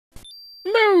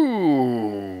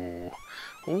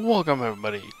Welcome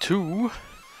everybody to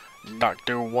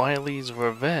Dr.Wily's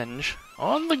Revenge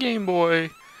on the Game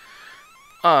Boy.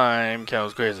 I'm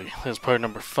Cows Crazy. This is part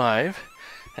number 5,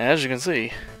 and as you can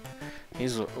see,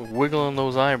 he's wiggling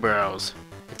those eyebrows.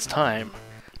 It's time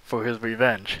for his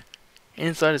revenge.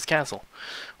 Inside his castle,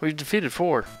 we've defeated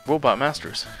 4 robot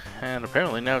masters, and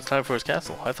apparently now it's time for his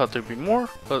castle. I thought there'd be more,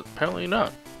 but apparently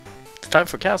not. It's time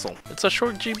for castle. It's a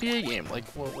short GBA game. Like,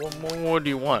 what more do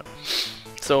you want?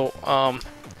 So,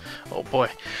 oh boy,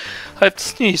 I have to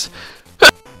sneeze.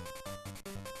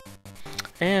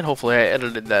 And hopefully I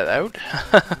edited that out.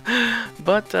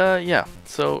 But, yeah,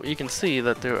 so you can see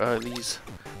that there are these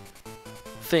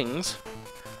things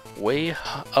way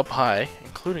up high,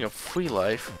 including a free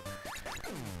life,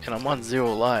 and I'm on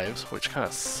 0 lives, which kind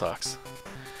of sucks.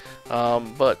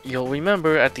 But you'll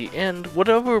remember at the end,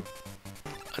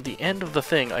 at the end of the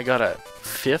thing, I got a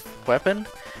 5th weapon.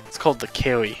 It's called the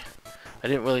carry. I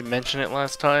didn't really mention it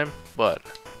last time, but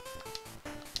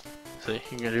see,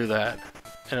 you can do that,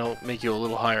 and it'll make you a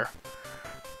little higher.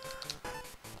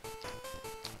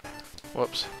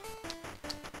 Whoops.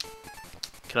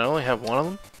 Can I only have one of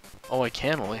them? Oh, I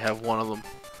can only have one of them.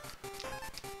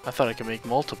 I thought I could make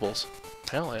multiples.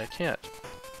 Apparently I can't.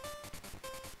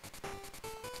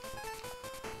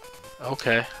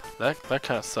 Okay, that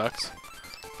kind of sucks.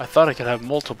 I thought I could have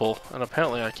multiple, and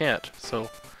apparently I can't. So,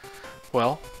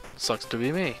 well, sucks to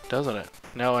be me, doesn't it?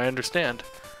 Now I understand.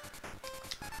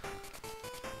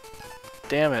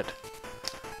 Damn it.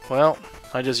 Well,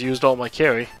 I just used all my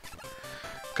carry,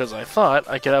 because I thought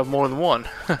I could have more than one.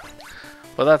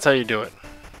 But that's how you do it.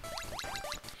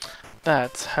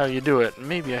 That's how you do it.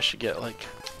 Maybe I should get, like,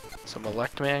 some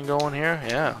MegaMan going here.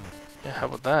 Yeah. Yeah, how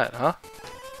about that, huh?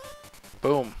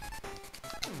 Boom.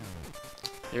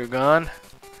 You're gone.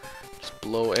 Just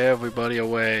blow everybody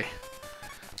away.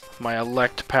 My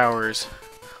elect powers.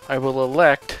 I will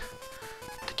elect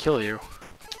to kill you.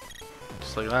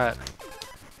 Just like that.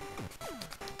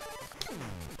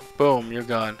 Boom, you're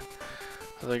gone.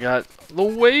 I got the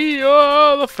way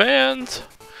of the fans.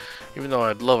 Even though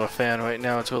I'd love a fan right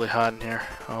now, it's really hot in here.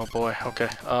 Oh boy, okay.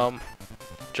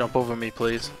 Jump over me,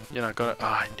 please. You're not gonna.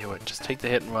 Ah, I knew it. Just take the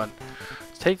hit and run.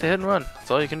 Just take the hit and run.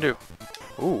 That's all you can do.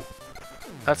 Ooh.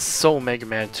 That's so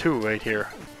MegaMan 2 right here.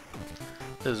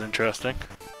 This is interesting.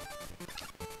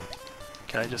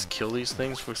 Can I just kill these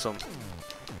things for some...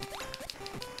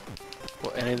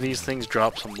 Will any of these things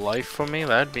drop some life for me?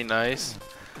 That'd be nice.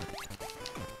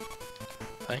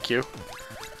 Thank you.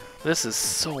 This is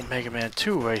so MegaMan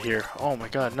 2 right here. Oh my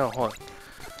god, no, hold on.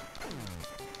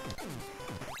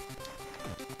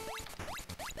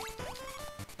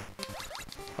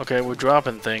 Okay, we're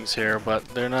dropping things here, but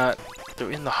they're not...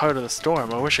 They're in the heart of the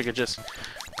storm. I wish I could just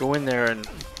go in there and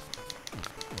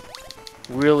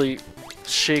really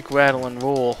shake, rattle, and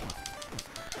roll.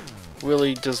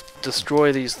 Really just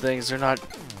destroy these things. They're not...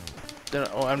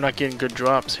 oh, I'm not getting good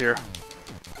drops here.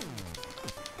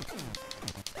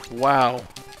 Wow.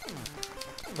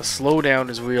 The slowdown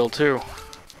is real too.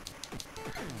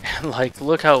 And like,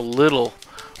 look how little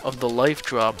of the life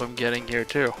drop I'm getting here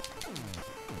too.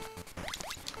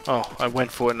 Oh, I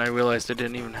went for it and I realized I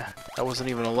didn't even... That wasn't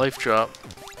even a life drop.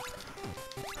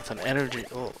 It's an energy...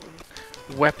 Oh,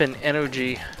 weapon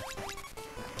energy.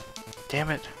 Damn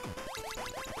it.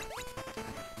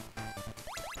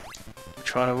 I'm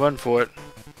trying to run for it.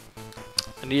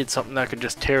 I needed something that could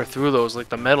just tear through those like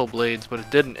the metal blades, but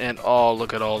it didn't. And oh,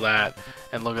 look at all that.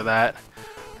 And look at that.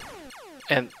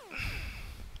 And...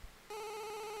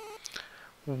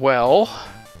 Well,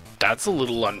 that's a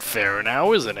little unfair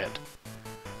now, isn't it?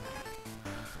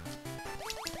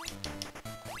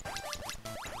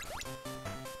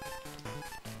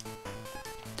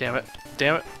 Damn it.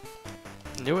 Damn it.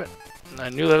 Knew it. I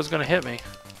knew that was gonna hit me.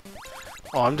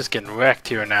 Oh, I'm just getting wrecked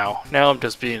here now. Now I'm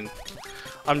just being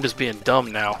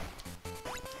dumb now.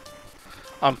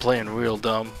 I'm playing real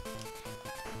dumb.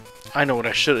 I know what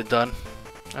I should have done.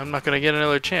 I'm not gonna get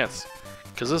another chance.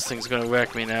 Because this thing's gonna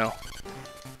wreck me now.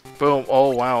 Boom. Oh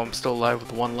wow, I'm still alive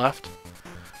with 1 left.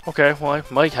 Okay, well I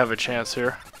might have a chance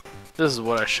here. This is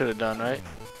what I should have done, right?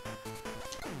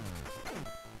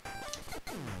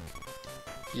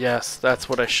 Yes, that's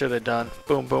what I should have done.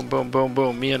 Boom, boom, boom, boom,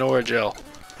 boom. Me and Origel.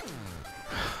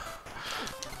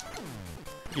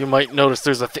 You might notice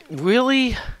there's a thing.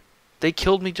 Really? They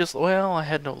killed me just... Well, I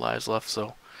had no lives left,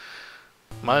 so...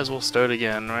 Might as well start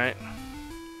again, right?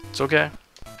 It's okay.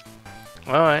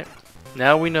 Alright.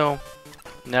 Now we know.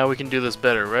 Now we can do this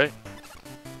better, right?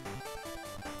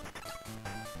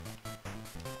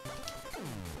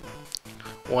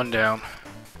 One down.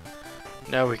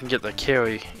 Now we can get the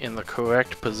carry in the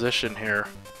correct position here.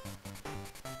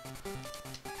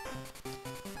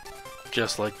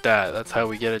 Just like that. That's how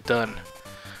we get it done.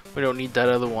 We don't need that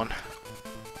other one.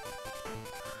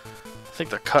 I think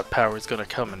the cut power is gonna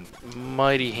come in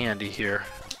mighty handy here.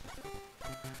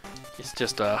 It's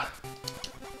just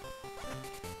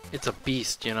it's a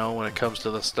beast, you know, when it comes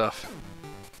to this stuff.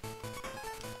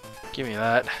 Give me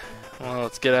that. Well,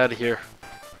 let's get out of here.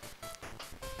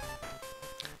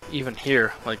 Even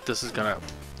here, like, this is gonna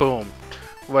boom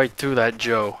right through that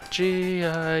Joe.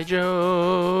 G.I.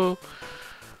 Joe.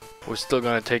 We're still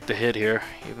gonna take the hit here,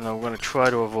 even though we're gonna try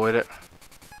to avoid it.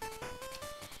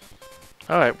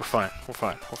 Alright, we're fine. We're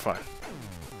fine. We're fine.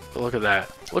 But look at that.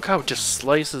 Look how it just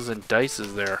slices and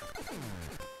dices there.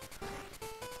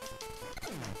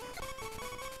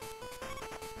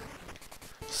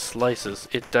 Slices.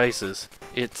 It dices.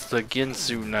 It's the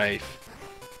Ginsu knife.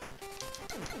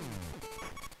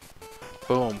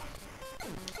 Boom.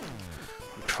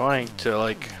 I'm trying to,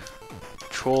 like,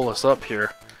 troll us up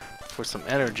here for some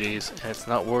energies, and it's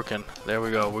not working. There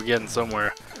we go. We're getting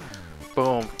somewhere.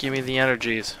 Boom. Give me the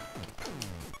energies.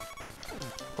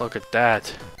 Look at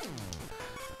that.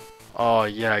 Oh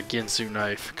yeah, Ginsu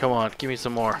knife. Come on, give me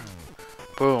some more.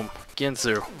 Boom.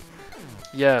 Ginsu.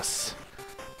 Yes.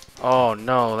 Oh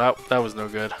no, that was no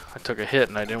good. I took a hit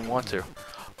and I didn't want to.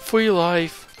 Free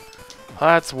life.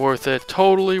 That's worth it.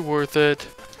 Totally worth it.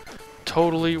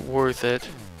 Totally worth it.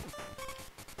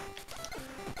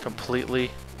 Completely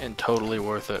and totally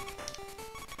worth it.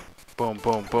 Boom,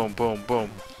 boom, boom, boom, boom.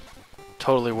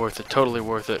 Totally worth it. Totally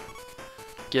worth it.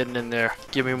 Getting in there.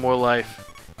 Give me more life.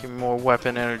 Give me more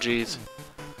weapon energies.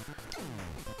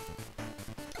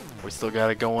 We still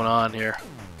got it going on here.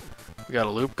 We got a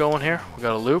loop going here. We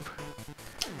got a loop.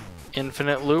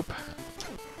 Infinite loop.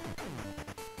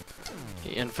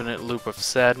 The infinite loop of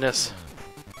sadness.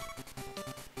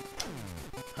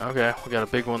 Okay, we got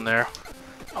a big one there.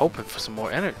 Hoping for some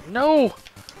more energy. No!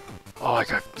 Oh, I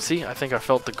got... See, I think I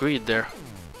felt the greed there.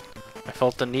 I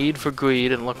felt the need for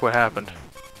greed, and look what happened.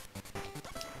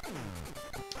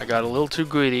 I got a little too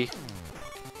greedy,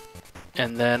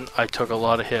 and then I took a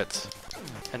lot of hits.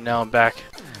 And now I'm back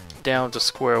down to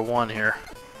square one here.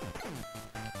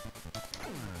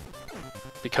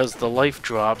 Because the life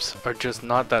drops are just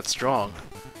not that strong.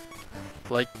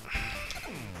 Like,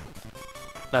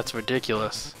 that's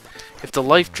ridiculous. If the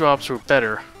life drops were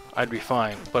better, I'd be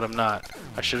fine, but I'm not.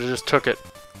 I should have just took it.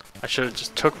 I should have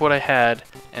just took what I had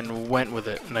and went with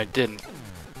it, and I didn't.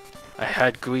 I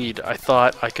had greed. I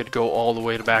thought I could go all the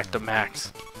way back to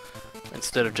max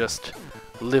instead of just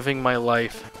living my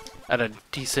life at a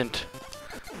decent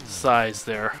size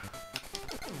there.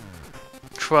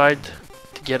 Tried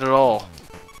to get it all.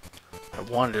 I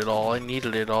wanted it all. I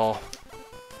needed it all.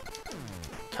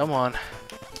 Come on.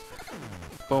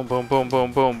 Boom, boom, boom,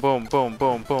 boom, boom, boom, boom,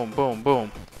 boom, boom, boom,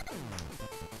 boom.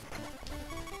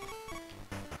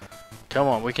 Come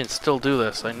on, we can still do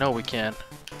this. I know we can.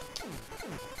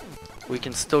 We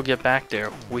can still get back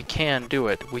there. We can do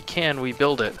it. We can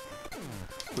rebuild it.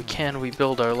 We can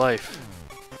rebuild our life.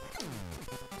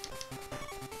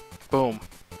 Boom.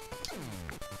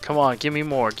 Come on, give me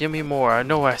more. Give me more. I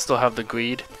know I still have the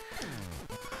greed.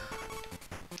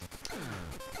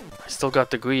 I still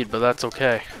got the greed, but that's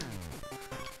okay.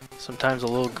 Sometimes a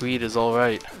little greed is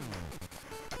alright.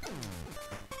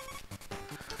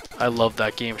 I love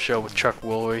that game show with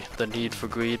Dr.Wily, The Need for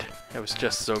Greed. It was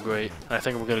just so great. And I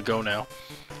think we're gonna go now.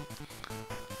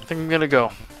 I think I'm gonna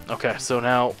go. Okay, so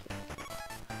now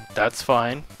that's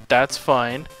fine. That's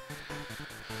fine.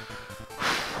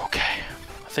 Okay.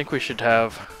 I think we should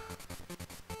have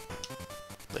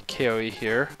the carry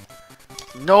here.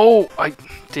 No! I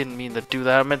didn't mean to do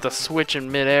that. I meant to switch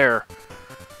in midair.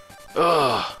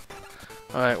 Ugh.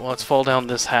 Alright, well, let's fall down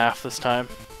this half this time.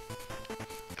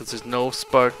 Because there's no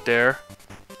spark there.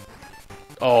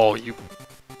 Oh, you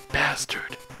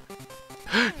bastard.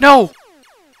 No!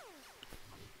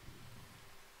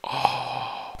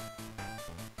 Oh.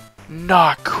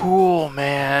 Not cool,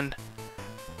 man.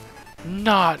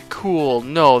 Not cool.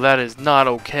 No, that is not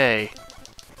okay.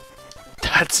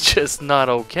 That's just not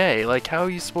okay. Like, how are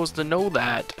you supposed to know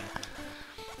that?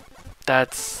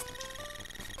 That's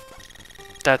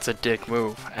a dick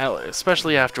move.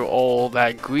 Especially after all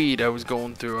that greed I was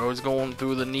going through. I was going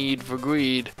through the need for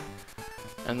greed.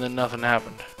 And then nothing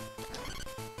happened.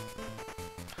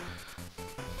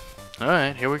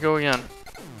 Alright, here we go again.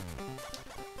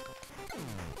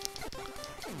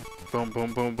 Boom,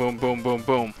 boom, boom, boom, boom, boom,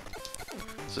 boom.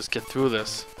 Let's just get through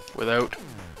this without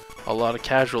a lot of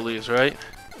casualties, right?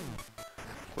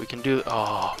 We can do...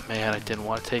 Oh, man, I didn't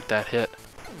want to take that hit.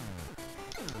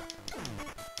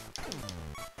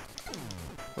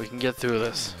 We can get through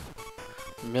this.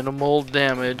 Minimal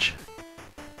damage.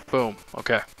 Boom.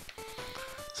 Okay.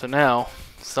 So now,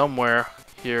 somewhere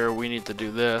here we need to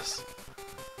do this.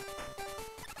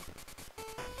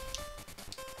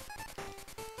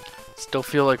 Still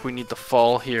feel like we need to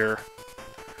fall here.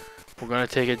 We're gonna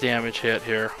take a damage hit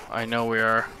here. I know we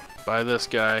are by this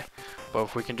guy. But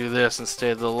if we can do this and stay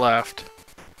to the left,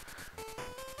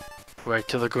 right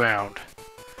to the ground.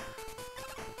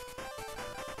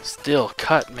 Still,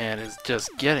 Cut Man is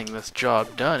just getting this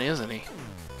job done, isn't he?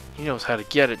 He knows how to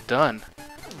get it done.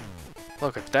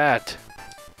 Look at that.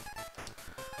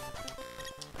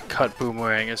 Cut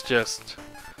Boomerang is just...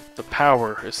 the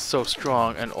power is so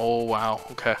strong, and oh wow,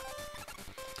 okay.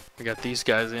 We got these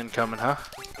guys incoming, huh?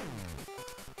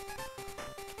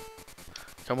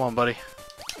 Come on, buddy.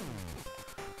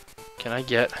 Can I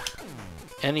get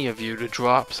any of you to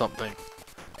drop something?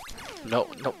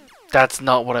 No, no, that's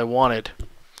not what I wanted.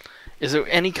 Is there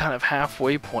any kind of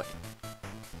halfway point?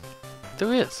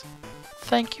 There is.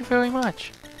 Thank you very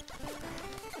much.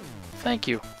 Thank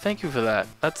you for that.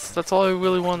 That's all I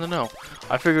really wanted to know.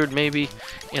 I figured maybe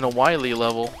in a Wily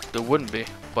level there wouldn't be,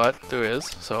 but there is.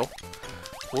 So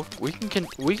we can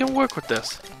work with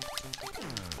this.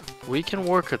 We can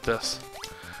work at this.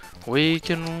 We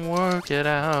can work it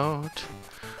out.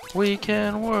 We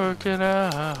can work it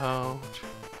out.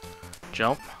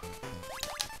 Jump.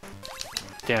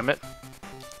 Damn it.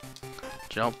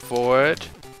 Jump for it.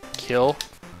 Kill.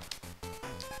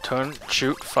 Turn.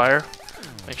 Shoot. Fire.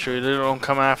 Make sure they don't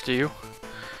come after you.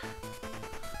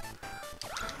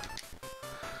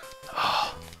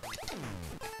 Oh.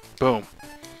 Boom.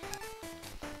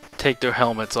 Take their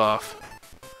helmets off.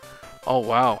 Oh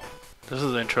wow. This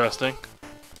is interesting.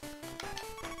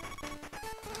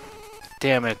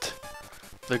 Damn it.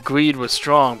 The greed was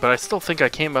strong, but I still think I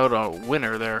came out a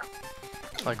winner there.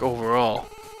 Like overall.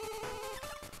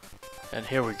 And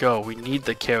here we go. We need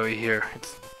the carry here.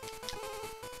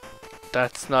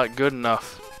 That's not good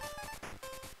enough.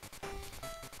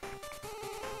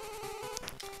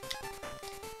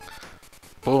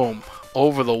 Boom.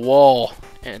 Over the wall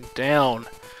and down.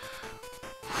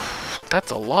 That's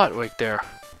a lot right there.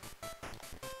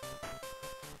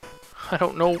 I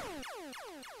don't know.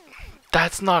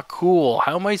 That's not cool.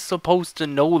 How am I supposed to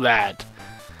know that?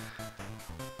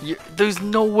 There's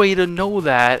no way to know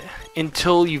that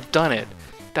until you've done it.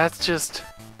 That's just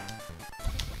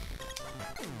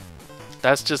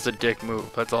a dick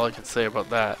move. That's all I can say about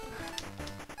that.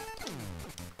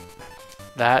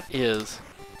 That is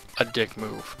a dick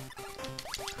move.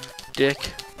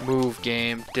 Dick move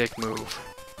game. Dick move.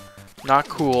 Not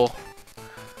cool.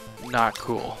 Not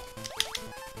cool.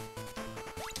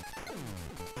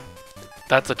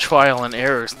 That's a trial and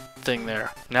error thing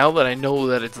there. Now that I know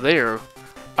that it's there,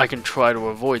 I can try to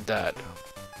avoid that.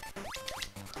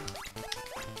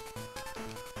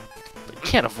 But you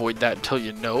can't avoid that until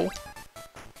you know.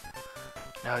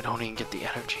 Now I don't even get the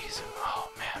energies. Oh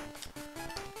man.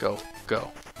 Go,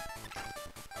 go.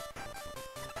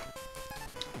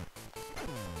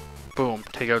 Boom,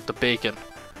 take out the bacon.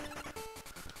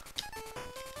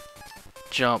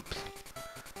 Jump.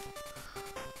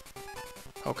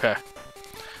 Okay.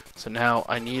 So now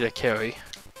I need a carry.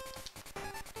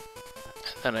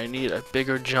 And I need a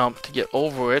bigger jump to get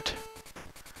over it.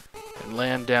 And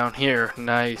land down here.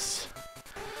 Nice.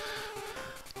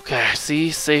 Okay,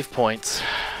 see? Save points.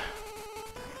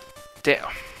 Damn.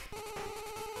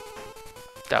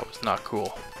 That was not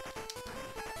cool.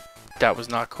 That was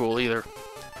not cool either.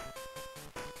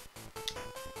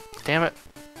 Damn it.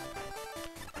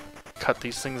 Cut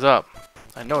these things up.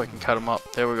 I know I can cut them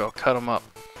up. There we go. Cut them up.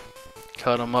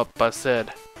 Cut them up, I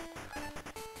said.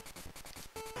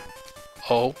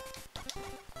 Oh.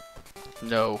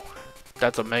 No.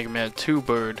 That's a MegaMan 2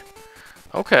 bird.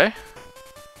 Okay.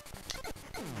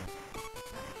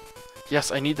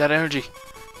 Yes, I need that energy.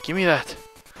 Give me that.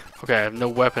 Okay, I have no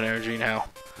weapon energy now.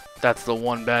 That's the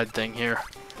one bad thing here.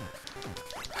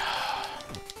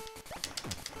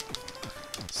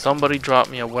 Somebody drop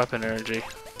me a weapon energy.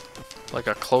 Like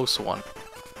a close one.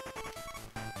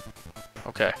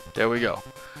 Okay, there we go.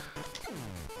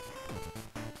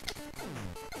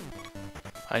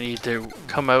 I need to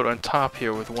come out on top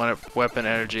here with one weapon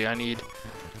energy. I need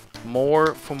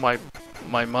more for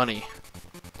my money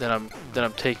than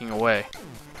I'm taking away.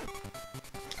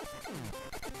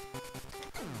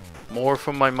 More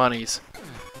from my monies.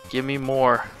 Give me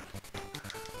more.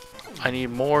 I need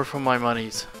more from my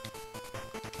monies.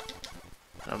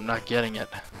 I'm not getting it.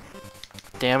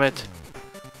 Damn it.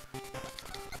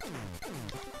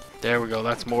 There we go,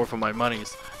 that's more for my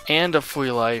monies. And a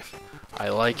free life. I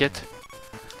like it.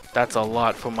 That's a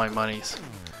lot for my monies.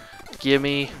 Give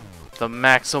me the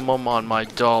maximum on my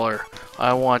dollar.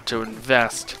 I want to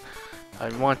invest. I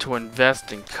want to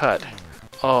invest and cut.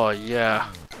 Oh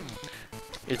yeah.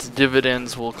 Its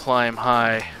dividends will climb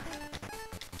high.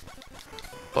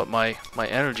 But my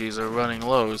energies are running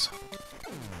lows.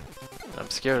 I'm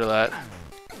scared of that.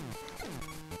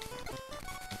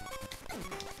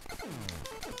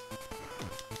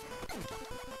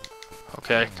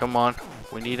 Okay, come on.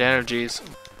 We need energies.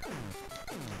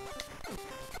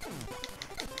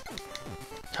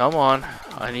 Come on.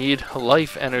 I need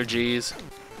life energies.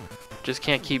 Just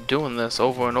can't keep doing this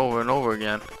over and over and over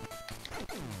again.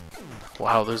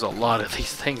 Wow, there's a lot of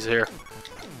these things here.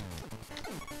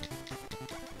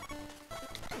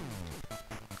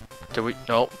 Did we?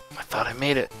 Nope. I thought I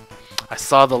made it. I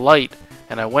saw the light,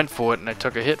 and I went for it, and I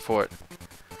took a hit for it.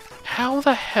 How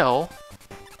the hell?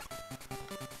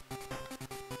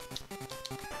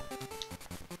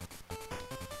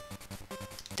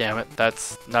 Damn it,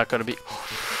 that's not gonna be...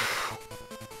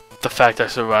 The fact I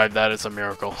survived that is a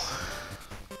miracle.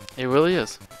 It really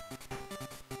is.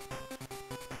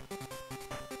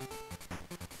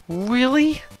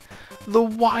 Really? The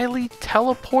Wily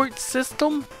teleport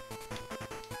system?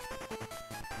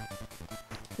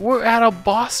 We're at a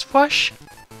boss rush?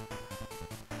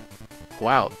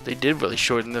 Wow, they did really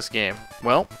shorten this game.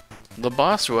 Well, the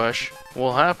boss rush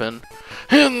will happen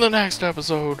in the next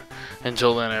episode.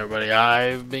 Until then, everybody,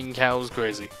 I've been Cows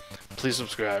Crazy. Please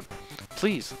subscribe.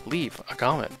 Please leave a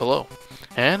comment below.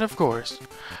 And of course,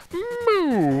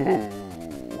 moo!